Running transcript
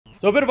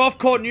So a bit of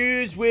off-court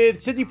news with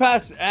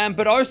Tsitsipas and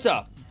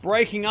Badosa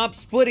breaking up,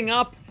 splitting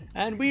up.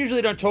 And we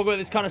usually don't talk about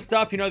this kind of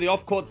stuff. You know, the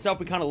off-court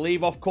stuff, we kind of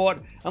leave off-court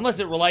unless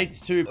it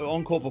relates to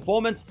on-court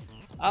performance.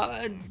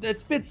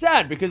 It's a bit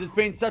sad because it's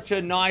been such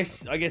a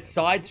nice, I guess,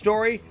 side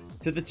story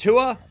to the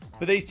tour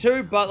for these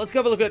two. But let's go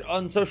have a look at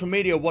on social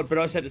media what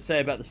Badosa had to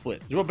say about the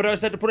split. This is what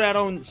Badosa had to put out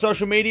on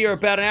social media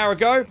about an hour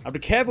ago. After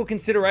careful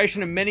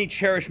consideration and many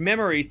cherished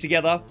memories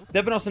together,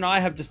 Stefanos and I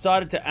have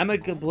decided to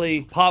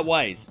amicably part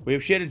ways. We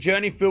have shared a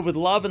journey filled with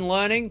love and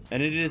learning,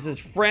 and it is as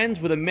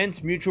friends with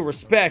immense mutual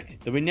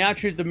respect that we now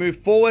choose to move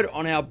forward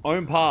on our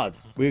own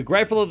paths. We are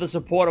grateful of the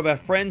support of our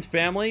friends,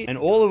 family, and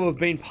all who have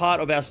been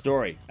part of our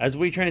story. As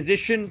we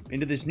transition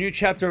into this new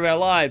chapter of our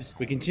lives,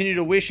 we continue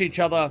to wish each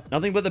other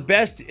nothing but the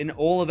best in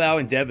all of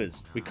our endeavors.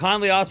 We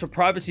kindly ask for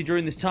privacy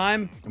during this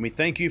time, and we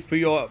thank you for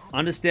your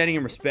understanding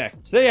and respect.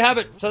 So there you have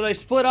it. So they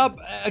split up.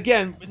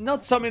 Again,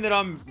 not something that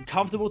I'm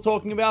comfortable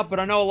talking about,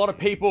 but I know a lot of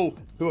people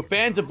who are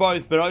fans of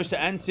both Badosa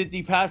and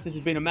Tsitsipas. This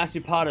has been a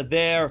massive part of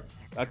their,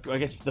 I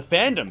guess, the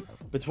fandom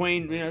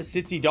between, you know,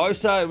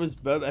 Tsitsi-Dosa.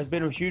 It has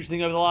been a huge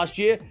thing over the last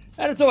year,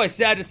 and it's always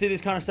sad to see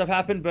this kind of stuff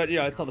happen, but, you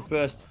know, it's not the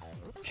first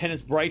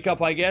tennis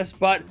breakup, I guess.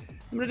 But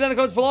I'm going to down in the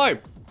comments below.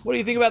 What do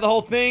you think about the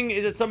whole thing?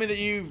 Is it something that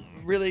you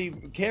really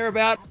care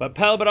about? But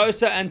Paula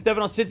Badosa and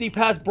Stefanos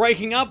Tsitsipas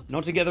breaking up,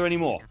 not together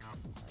anymore.